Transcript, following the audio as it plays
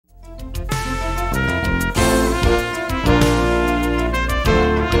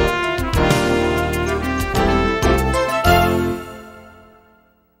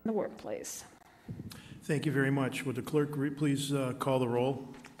clerk, please. Thank you very much. Would the clerk please call the roll?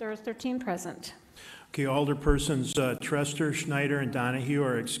 There are 13 present. Okay, Alderpersons Trester, Schneider, and Donahue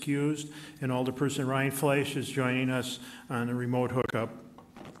are excused, and Alderperson Ryan Fleisch is joining us on a remote hookup.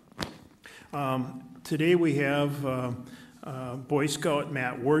 Today we have Boy Scout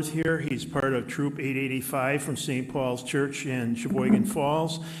Matt Worth here. He's part of Troop 885 from St. Paul's Church in Sheboygan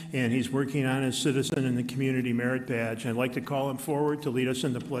Falls, and he's working on his Citizen in the Community Merit Badge. I'd like to call him forward to lead us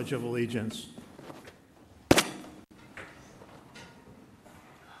in the Pledge of Allegiance.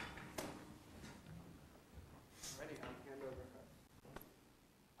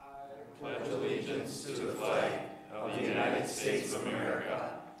 States of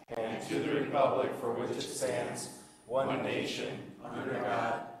America, and to the republic for which it stands, one nation, under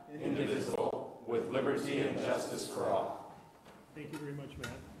God, indivisible, with liberty and justice for all. Thank you very much,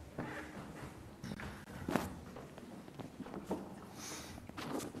 Matt.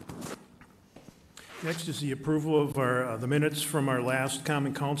 Next is the approval of the minutes from our last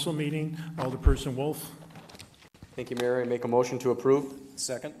Common Council meeting. Alderperson Wolf. Thank you, Mayor. I make a motion to approve.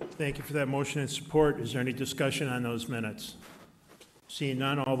 Second. Thank you for that motion and support. Is there any discussion on those minutes? Seeing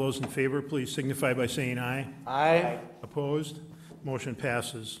none, all those in favor, please signify by saying aye. Aye. Opposed? Motion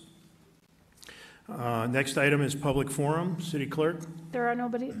passes. Next item is public forum. City Clerk. There aren't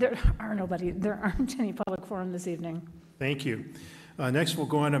any public forum this evening. Thank you. Next, we'll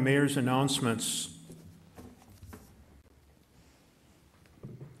go on to Mayor's announcements.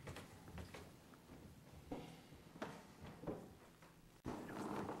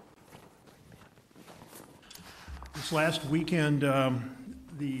 This last weekend,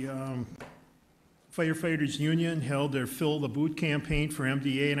 the Firefighters Union held their Fill the Boot campaign for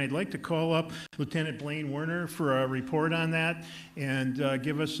MDA, and I'd like to call up Lieutenant Blaine Werner for a report on that and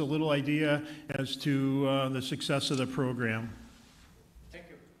give us a little idea as to the success of the program. Thank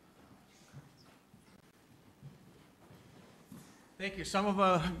you. Thank you. Some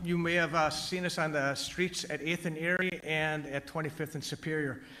of you may have seen us on the streets at 8th and Erie and at 25th and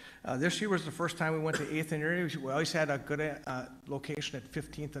Superior. This year was the first time we went to 8th and Erie. We always had a good location at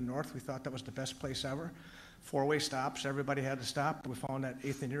 15th and North. We thought that was the best place ever. Four-way stops, everybody had to stop. We found that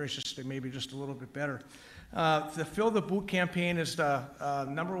 8th and Erie is just maybe just a little bit better. The Fill the Boot campaign is the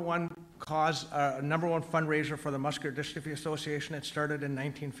number one fundraiser for the Muscular Dystrophy Association. It started in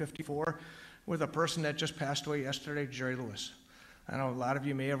 1954 with a person that just passed away yesterday, Jerry Lewis. I know a lot of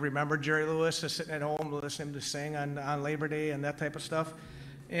you may have remembered Jerry Lewis sitting at home listening to sing on Labor Day and that type of stuff.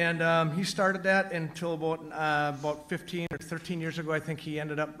 And he started that until about 15 or 13 years ago. I think he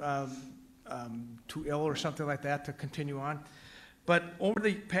ended up too ill or something like that to continue on. But over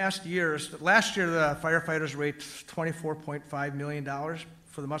the past years, last year the firefighters raised $24.5 million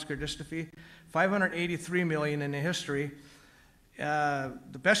for the muscular dystrophy, $583 million in the history.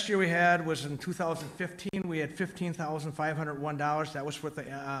 The best year we had was in 2015. We had $15,501. That was with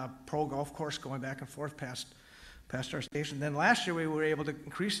the pro golf course going back and forth past our station. Then last year we were able to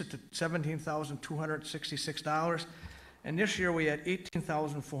increase it to $17,266, and this year we had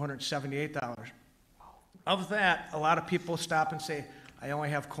 $18,478. Of that, a lot of people stop and say, I only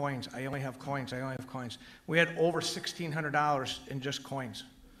have coins, I only have coins, I only have coins. We had over $1,600 in just coins.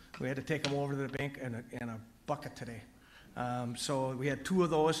 We had to take them over to the bank in a bucket today. So we had two of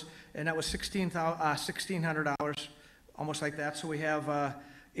those, and that was $1,600, almost like that. So we have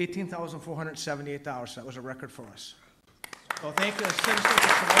 $18,478. That was a record for us. So thank the citizens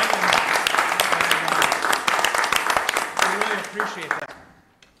of Sheboygan, and we really appreciate that.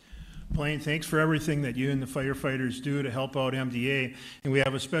 Blaine, thanks for everything that you and the firefighters do to help out MDA. And we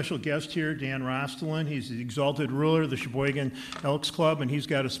have a special guest here, Dan Rostelin. He's the exalted ruler of the Sheboygan Elks Club, and he's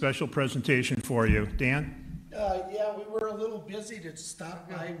got a special presentation for you. Dan? Yeah, we were a little busy to stop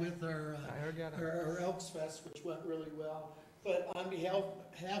by with our Elks Fest, which went really well. But on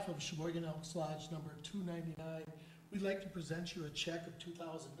behalf of Sheboygan Elks Lodge number 299, we'd like to present you a check of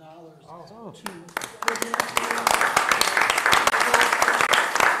 $2,000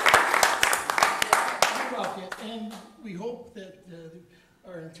 and we hope that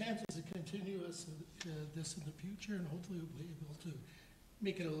our intent is to continue this in the future, and hopefully we'll be able to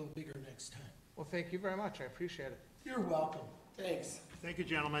make it a little bigger next time. Well, thank you very much. I appreciate it. You're welcome. Thanks. Thank you,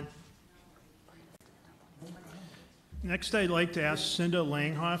 gentlemen. Next, I'd like to ask Cinda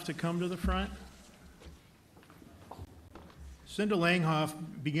Langhoff to come to the front. Cinda Langhoff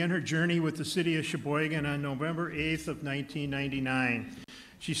began her journey with the city of Sheboygan on November 8th of 1999.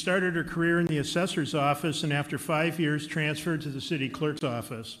 She started her career in the assessor's office and after 5 years transferred to the city clerk's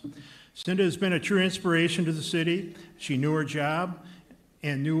office. Cinda has been a true inspiration to the city. She knew her job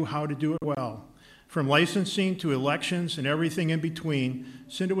and knew how to do it well. From licensing to elections and everything in between,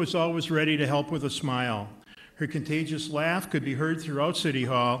 Cinda was always ready to help with a smile. Her contagious laugh could be heard throughout City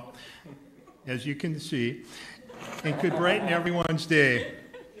Hall, as you can see, and could brighten everyone's day.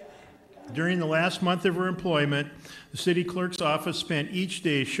 During the last month of her employment, the city clerk's office spent each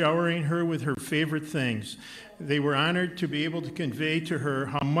day showering her with her favorite things. They were honored to be able to convey to her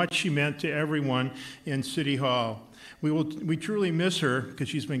how much she meant to everyone in City Hall. We truly miss her, because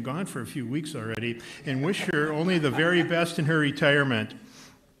she's been gone for a few weeks already, and wish her only the very best in her retirement.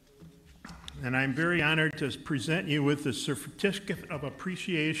 And I'm very honored to present you with the Certificate of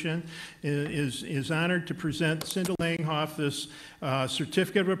Appreciation. Is honored to present Cinda Langhoff this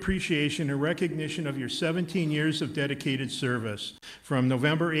Certificate of Appreciation in recognition of your 17 years of dedicated service from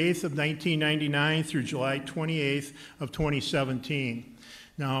November 8th of 1999 through July 28th of 2017.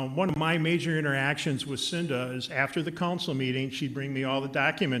 Now, one of my major interactions with Cinda is after the council meeting, she'd bring me all the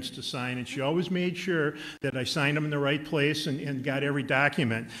documents to sign, and she always made sure that I signed them in the right place and got every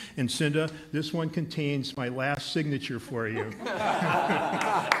document. And Cinda, this one contains my last signature for you.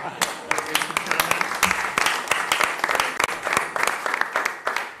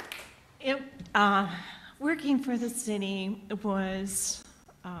 Working for the city was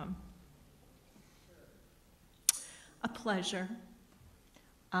a pleasure.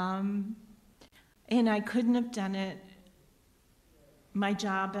 And I couldn't have done it, my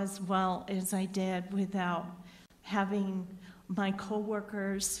job as well as I did, without having my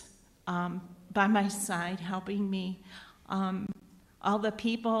coworkers by my side helping me. All the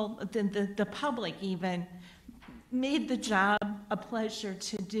people, the public even, made the job a pleasure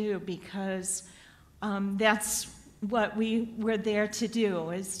to do, because that's what we were there to do,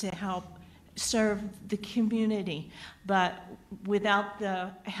 is to help serve the community. But without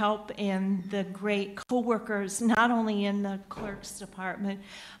the help and the great co-workers, not only in the clerk's department,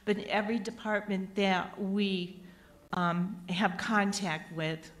 but every department that we have contact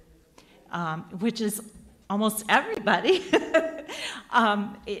with, which is almost everybody,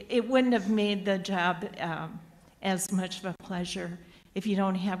 it wouldn't have made the job as much of a pleasure if you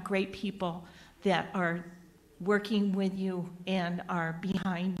don't have great people that are working with you and are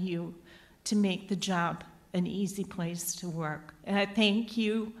behind you to make the job an easy place to work. And I thank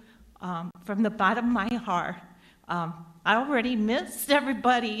you from the bottom of my heart. I already missed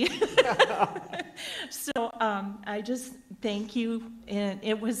everybody. So I just thank you, and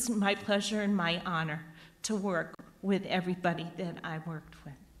it was my pleasure and my honor to work with everybody that I worked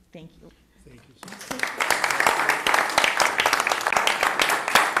with. Thank you. Thank you.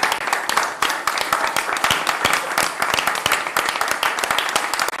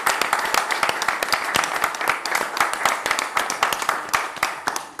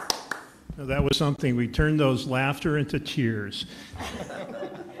 Now, that was something. We turned those laughter into tears.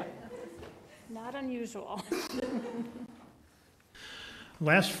 Not unusual.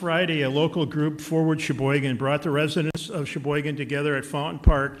 Last Friday, a local group, Forward Sheboygan, brought the residents of Sheboygan together at Fountain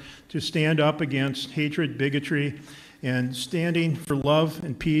Park to stand up against hatred, bigotry, and standing for love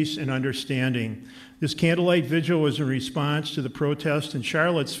and peace and understanding. This candlelight vigil was in response to the protest in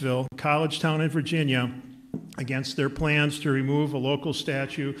Charlottesville, college town in Virginia, against their plans to remove a local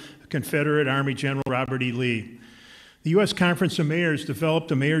statue of Confederate Army General Robert E. Lee. The U.S. Conference of Mayors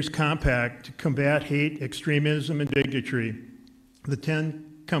developed a Mayor's Compact to combat hate, extremism, and bigotry. The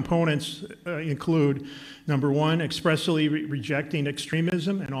 10 components include, number 1, expressly rejecting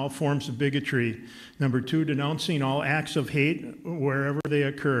extremism and all forms of bigotry. Number 2, denouncing all acts of hate wherever they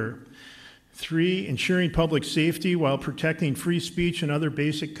occur. 3, ensuring public safety while protecting free speech and other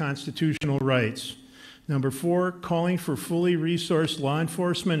basic constitutional rights. Number 4, calling for fully resourced law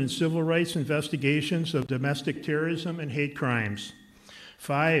enforcement and civil rights investigations of domestic terrorism and hate crimes.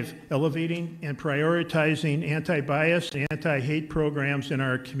 5, elevating and prioritizing anti-bias and anti-hate programs in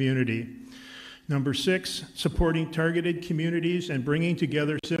our community. Number 6, supporting targeted communities and bringing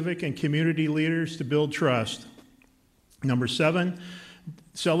together civic and community leaders to build trust. Number 7,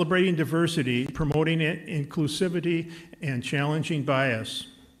 celebrating diversity, promoting inclusivity, and challenging bias.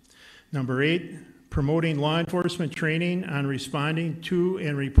 Number 8, promoting law enforcement training on responding to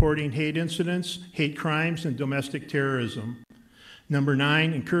and reporting hate incidents, hate crimes, and domestic terrorism. Number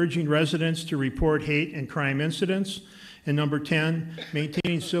 9, encouraging residents to report hate and crime incidents. And number 10,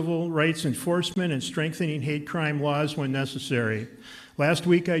 maintaining civil rights enforcement and strengthening hate crime laws when necessary. Last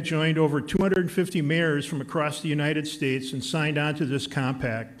week, I joined over 250 mayors from across the United States and signed on to this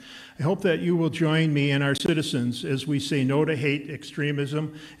compact. I hope that you will join me and our citizens as we say no to hate,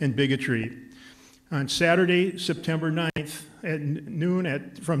 extremism, and bigotry. On Saturday, September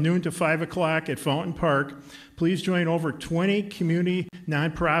 9th, from noon to 5 o'clock at Fountain Park, please join over 20 community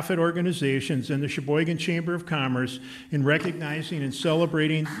nonprofit organizations and the Sheboygan Chamber of Commerce in recognizing and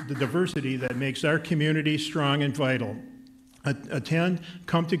celebrating the diversity that makes our community strong and vital. Attend,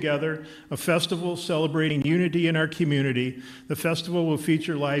 come together, a festival celebrating unity in our community. The festival will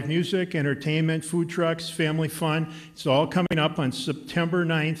feature live music, entertainment, food trucks, family fun. It's all coming up on September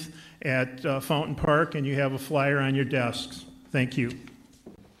 9th at Fountain Park, and you have a flyer on your desks. Thank you.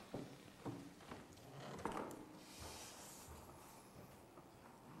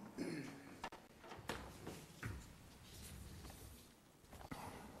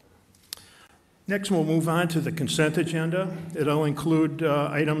 Next, we'll move on to the consent agenda. It'll include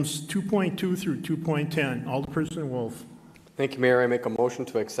items 2.2 through 2.10. Alderperson Wolf. Thank you, Mayor. I make a motion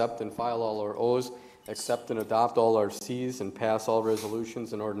to accept and file all our O's, accept and adopt all our C's, and pass all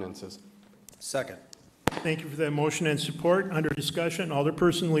resolutions and ordinances. Second. Thank you for that motion and support. Under discussion,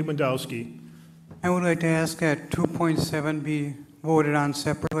 Alderperson Lewandowski. I would like to ask that 2.7 be voted on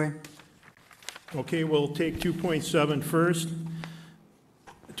separately. Okay, we'll take 2.7 first.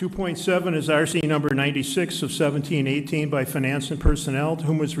 2.7 is RC number 96 of 1718 by Finance and Personnel, to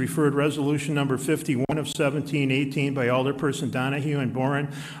whom was referred resolution number 51 of 1718 by Alderperson Donahue and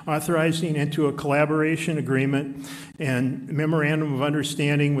Boren, authorizing into a collaboration agreement and memorandum of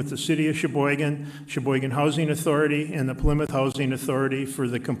understanding with the City of Sheboygan, Sheboygan Housing Authority, and the Plymouth Housing Authority for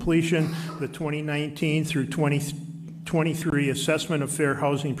the completion of the 2019 through 2023 assessment of fair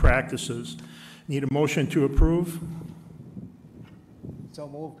housing practices. Need a motion to approve? So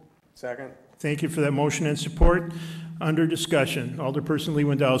moved. Second. Thank you for that motion and support. Under discussion, Alderperson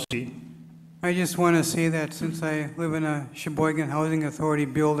Lewandowski. I just want to say that since I live in a Sheboygan Housing Authority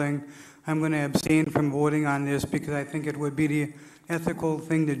building, I'm going to abstain from voting on this because I think it would be the ethical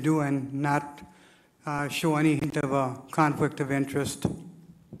thing to do and not show any hint of a conflict of interest.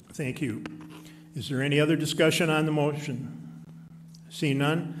 Thank you. Is there any other discussion on the motion? Seeing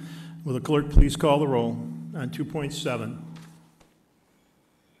none, will the clerk please call the roll on 2.7?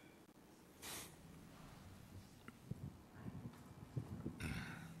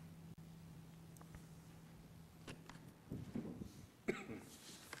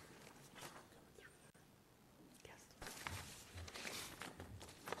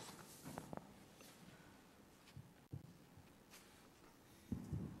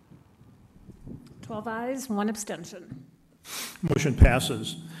 Twelve ayes, one abstention. Motion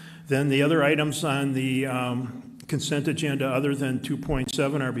passes. Then the other items on the consent agenda other than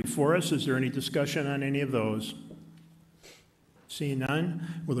 2.7 are before us. Is there any discussion on any of those? Seeing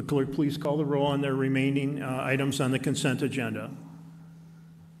none, will the clerk please call the roll on the remaining items on the consent agenda?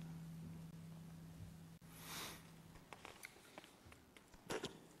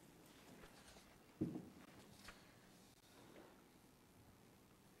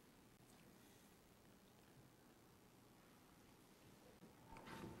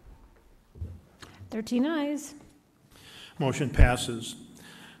 Thirteen ayes. Motion passes.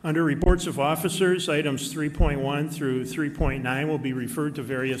 Under reports of officers, items 3.1 through 3.9 will be referred to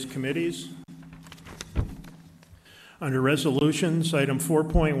various committees. Under resolutions, item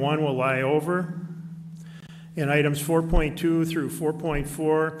 4.1 will lie over, and items 4.2 through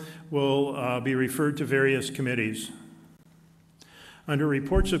 4.4 will be referred to various committees. Under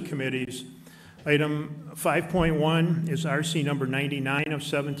reports of committees, item 5.1 is RC number 99 of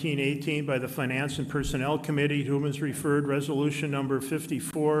 1718 by the Finance and Personnel Committee, to whom is referred resolution number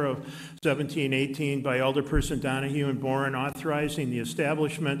 54 of 1718 by Alderperson Donahue and Boren, authorizing the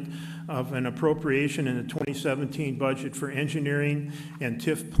establishment of an appropriation in the 2017 budget for engineering and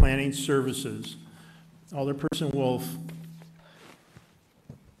TIF planning services. Alderperson Wolf.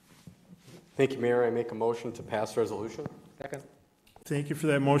 Thank you, Mayor. I make a motion to pass resolution. Second. Thank you for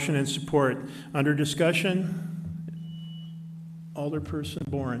that motion and support. Under discussion, Alderperson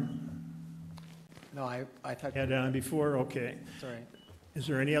Boren. No, I thought. Had it on before? Okay. Sorry. Is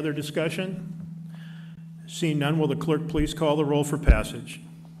there any other discussion? Seeing none, will the clerk please call the roll for passage?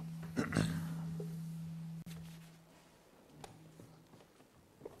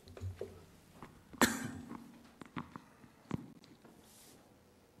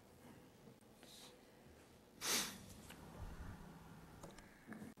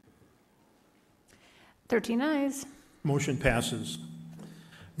 Thirteen ayes. Motion passes.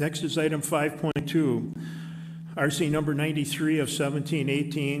 Next is item 5.2, RC number 93 of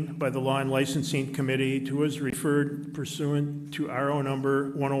 1718 by the Law and Licensing Committee, to is referred pursuant to RO number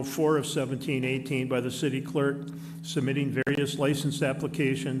 104 of 1718 by the City Clerk, submitting various license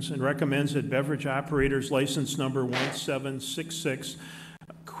applications, and recommends that beverage operators license number 1766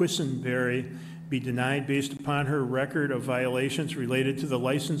 Quisenberry be denied based upon her record of violations related to the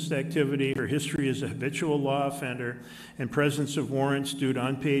licensed activity, her history as a habitual law offender, and presence of warrants due to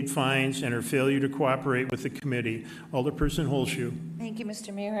unpaid fines, and her failure to cooperate with the committee. Alderperson Holshoe. Thank you,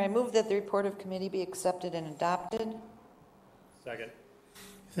 Mr. Mayor. I move that the report of committee be accepted and adopted. Second.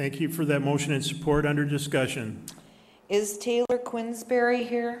 Thank you for that motion and support. Under discussion. Is Taylor Quinsbury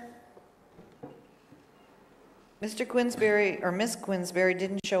here? Mr. Quinsbury, or Miss Quinsbury,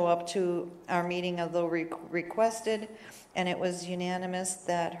 didn't show up to our meeting, although requested, and it was unanimous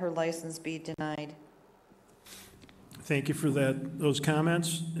that her license be denied. Thank you for those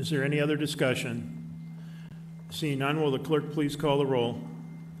comments. Is there any other discussion? Seeing none, will the clerk please call the roll?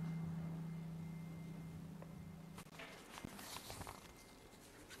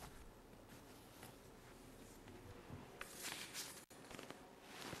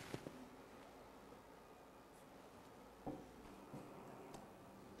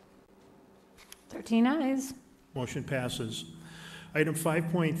 Ayes. Motion passes. Item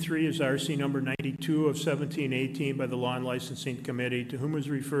 5.3 is RC number 92 of 1718 by the Law and Licensing Committee, to whom was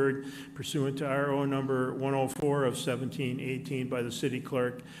referred pursuant to RO number 104 of 1718 by the City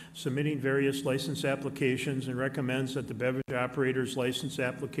Clerk, submitting various license applications, and recommends that the beverage operator's license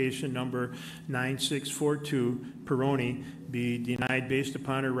application number 9642, Peroni, be denied based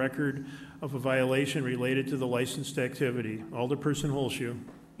upon a record of a violation related to the licensed activity. Alderperson Holshoe.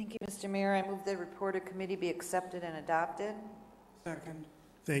 Thank you, Mr. Mayor. I move the report of committee be accepted and adopted. Second.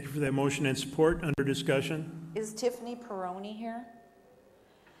 Thank you for that motion and support. Under discussion. Is Tiffany Peroni here?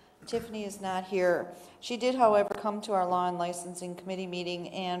 Tiffany is not here. She did, however, come to our Law and Licensing Committee meeting,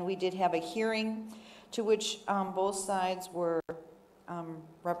 and we did have a hearing to which both sides were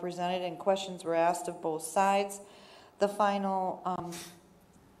represented and questions were asked of both sides. The final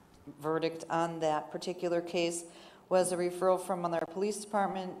verdict on that particular case was a referral from our police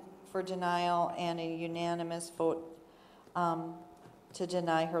department for denial and a unanimous vote to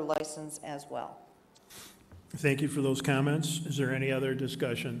deny her license as well. Thank you for those comments. Is there any other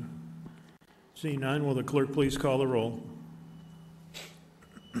discussion? Seeing none, will the clerk please call the roll?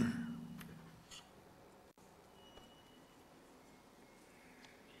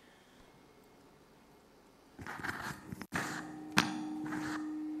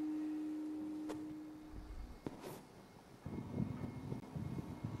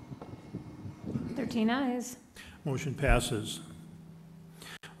 Ayes. Motion passes.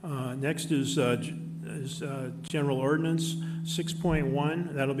 Next is General Ordinance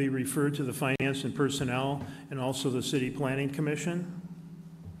 6.1. That'll be referred to the Finance and Personnel and also the City Planning Commission.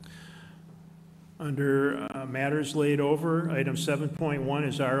 Under matters laid over, item 7.1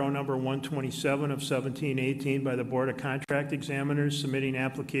 is RO number 127 of 1718 by the Board of Contract Examiners, submitting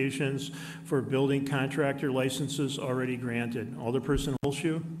applications for building contractor licenses already granted. Alderperson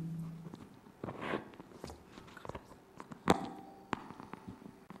Holshoe.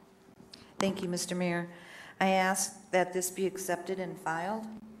 Thank you, Mr. Mayor. I ask that this be accepted and filed.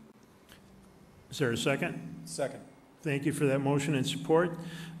 Is there a second? Second. Thank you for that motion and support.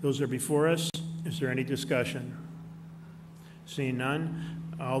 Those are before us. Is there any discussion? Seeing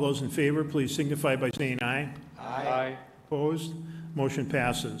none, all those in favor, please signify by saying aye. Aye. Opposed? Motion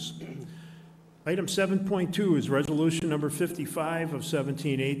passes. Item 7.2 is resolution number 55 of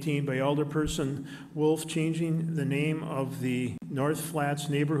 1718 by Alderperson Wolf, changing the name of the North Flats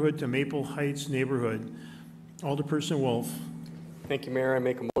neighborhood to Maple Heights neighborhood. Alderperson Wolf. Thank you, Mayor. I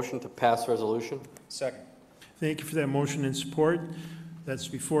make a motion to pass resolution. Second. Thank you for that motion and support. That's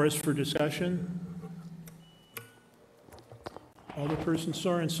before us for discussion. Alderperson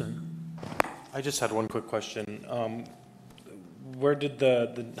Sorensen. I just had one quick question. Where did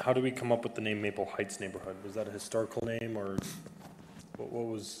how do we come up with the name Maple Heights neighborhood? Was that a historical name, or what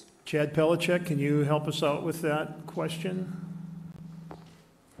was? Chad Pelichek, can you help us out with that question?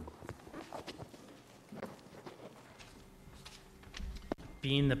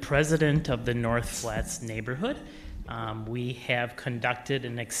 Being the president of the North Flats neighborhood, we have conducted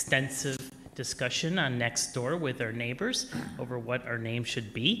an extensive discussion on next door with our neighbors over what our name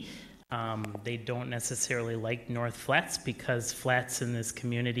should be. They don't necessarily like North Flats because Flats in this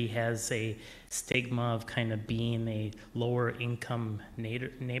community has a stigma of kind of being a lower income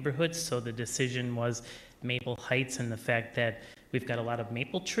neighborhood. So the decision was Maple Heights, and the fact that we've got a lot of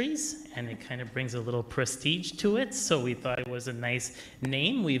maple trees and it kind of brings a little prestige to it. So we thought it was a nice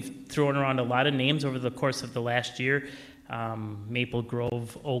name. We've thrown around a lot of names over the course of the last year. Maple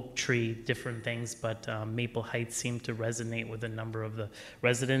Grove, Oak Tree, different things, but Maple Heights seemed to resonate with a number of the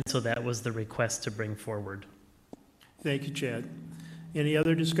residents, so that was the request to bring forward. Thank you, Chad. Any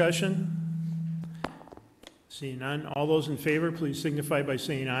other discussion? Seeing none, all those in favor, please signify by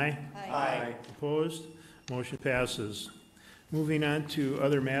saying aye. Aye. Opposed? Motion passes. Moving on to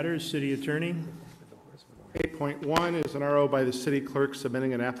other matters, City Attorney. 8.1 is an RO by the city clerk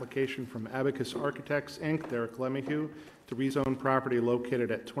submitting an application from Abacus Architects, Inc., Derek Lemieux, to rezone property located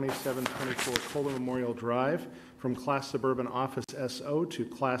at 2724 Coleman Memorial Drive from Class Suburban Office SO to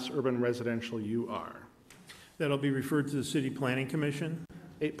Class Urban Residential UR. That'll be referred to the City Planning Commission.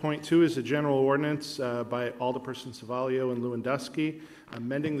 8.2 is a general ordinance by Alderperson Savalio and Lewandowski,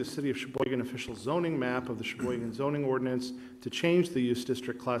 amending the City of Sheboygan official zoning map of the Sheboygan zoning ordinance to change the use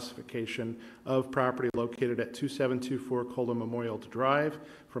district classification of property located at 2724 Coleman Memorial Drive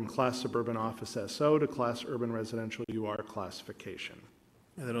from Class Suburban Office SO to Class Urban Residential UR classification.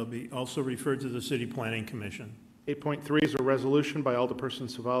 And that'll be also referred to the City Planning Commission. 8.3 is a resolution by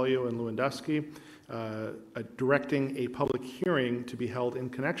Alderperson Savalio and Lewandowski directing a public hearing to be held in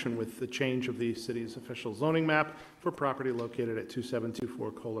connection with the change of the city's official zoning map for property located at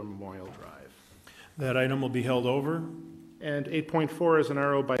 2724 Coleman Memorial Drive. That item will be held over. And 8.4 is an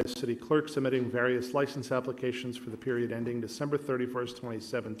RO by the city clerk submitting various license applications for the period ending December 31st,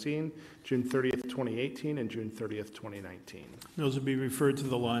 2017, June 30th, 2018, and June 30th, 2019. Those will be referred to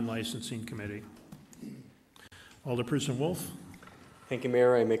the Law and Licensing Committee. Alderperson Wolf. Thank you,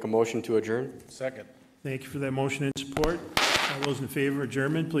 Mayor. I make a motion to adjourn. Second. Thank you for that motion and support. All those in favor of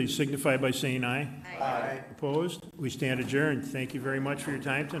adjournment, please signify by saying aye. Aye. Opposed? We stand adjourned. Thank you very much for your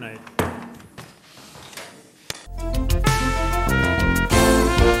time tonight.